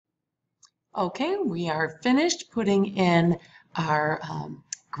Okay, we are finished putting in our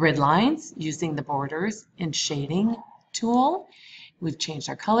grid lines using the borders and shading tool. We've changed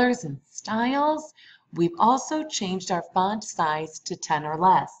our colors and styles. We've also changed our font size to 10 or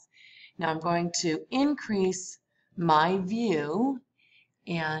less. Now I'm going to increase my view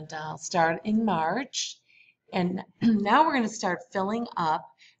and I'll start in March. And now we're going to start filling up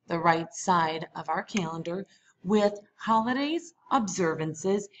the right side of our calendar with holidays,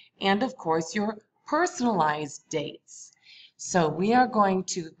 observances, and of course your personalized dates. So we are going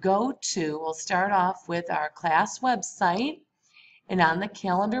to we'll start off with our class website, and on the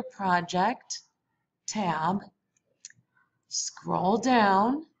calendar project tab, scroll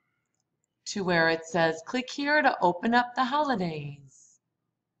down to where it says click here to open up the holidays.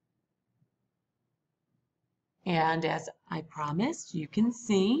 And as I promised, you can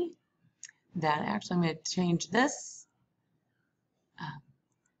see that actually I'm going to change this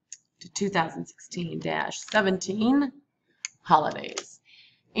to 2016-17 holidays.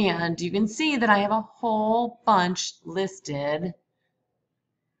 And you can see that I have a whole bunch listed,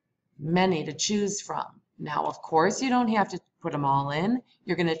 many to choose from. Now, of course, you don't have to put them all in.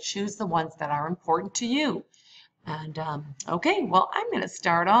 You're going to choose the ones that are important to you. And okay, well, I'm going to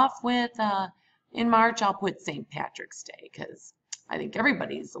start off with, in March, I'll put St. Patrick's Day because I think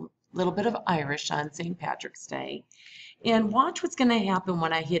everybody's a little bit of Irish on St. Patrick's Day. And watch what's going to happen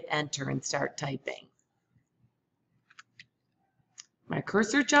when I hit enter and start typing. My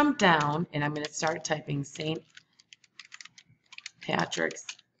cursor jumped down and I'm going to start typing St. Patrick's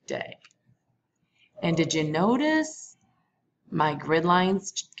Day. And did you notice my grid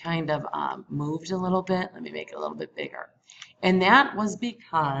lines kind of moved a little bit? Let me make it a little bit bigger. And that was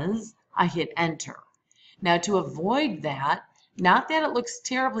because I hit enter. Now to avoid that, not that it looks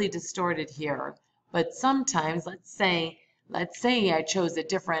terribly distorted here, but sometimes, let's say I chose a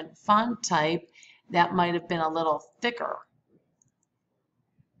different font type that might have been a little thicker.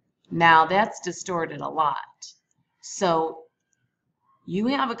 Now that's distorted a lot. So you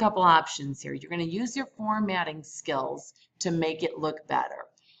have a couple options here. You're going to use your formatting skills to make it look better.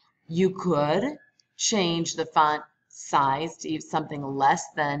 You could change the font size to something less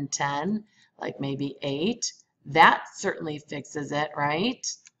than 10, like maybe 8. That certainly fixes it, right?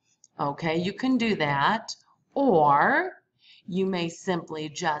 Okay, you can do that. Or you may simply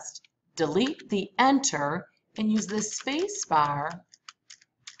just delete the enter and use the space bar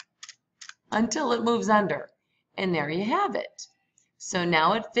until it moves under. And there you have it. So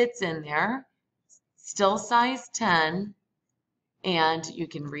now it fits in there, still size 10, and you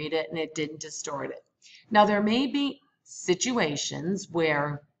can read it and it didn't distort it. Now there may be situations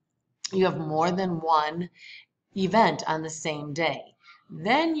where you have more than one event on the same day.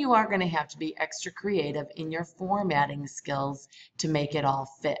 Then you are going to have to be extra creative in your formatting skills to make it all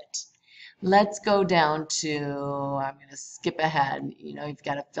fit. Let's go down to, I'm going to skip ahead. You know, you've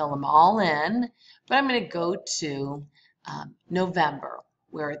got to fill them all in, but I'm going to go to November,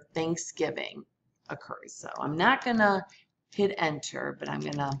 where Thanksgiving occurs. So I'm not going to hit enter, but I'm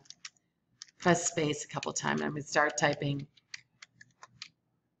going to press space a couple times. I'm going to start typing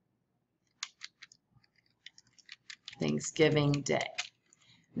Thanksgiving Day.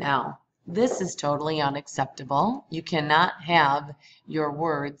 Now, this is totally unacceptable. You cannot have your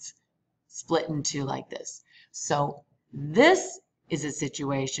words split in two like this. So this is a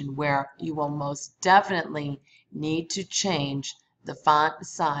situation where you will most definitely need to change the font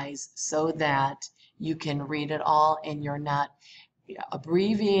size so that you can read it all and you're not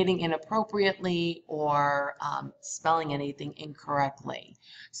abbreviating inappropriately or spelling anything incorrectly.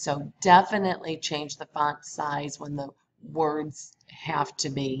 So definitely change the font size when the words have to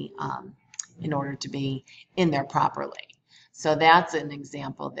be in order to be in there properly. So that's an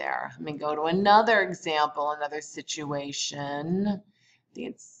example there. Let me go to another example, another situation. I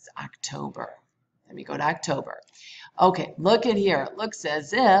think it's October. Let me go to October. Okay, look at here. It looks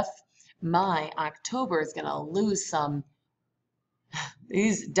as if my October is going to lose some.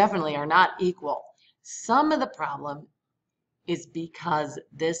 These definitely are not equal. Some of the problem is because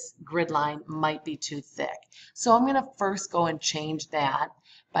this grid line might be too thick. So I'm going to first go and change that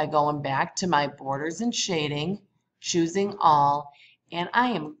by going back to my borders and shading, choosing all, and I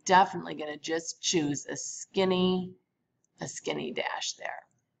am definitely going to just choose a skinny dash there.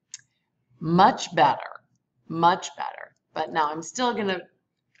 Much better, much better. But now I'm still going to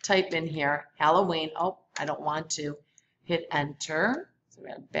type in here Halloween. Oh, I don't want to hit enter. So I'm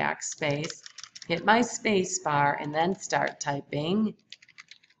going to backspace, hit my space bar, and then start typing.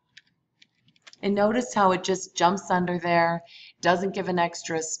 And notice how it just jumps under there, doesn't give an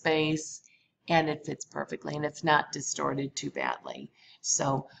extra space, and it fits perfectly, and it's not distorted too badly.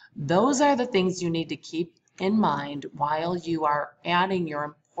 So those are the things you need to keep in mind while you are adding your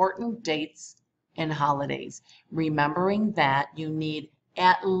important dates and holidays. Remembering that you need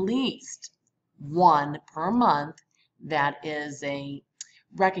at least one per month that is a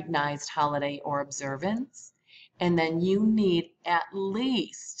recognized holiday or observance. And then you need at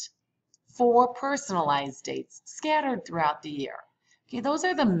least 4 personalized dates scattered throughout the year. Okay, those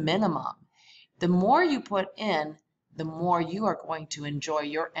are the minimum. The more you put in, the more you are going to enjoy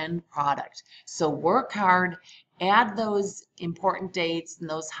your end product. So work hard, add those important dates and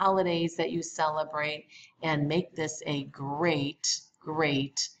those holidays that you celebrate, and make this a great,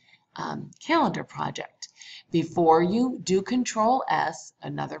 great calendar project. Before you do Control S,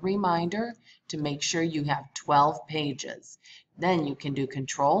 another reminder to make sure you have 12 pages. Then you can do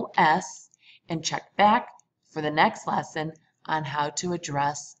Control S and check back for the next lesson on how to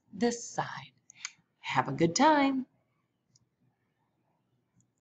address this side. Have a good time.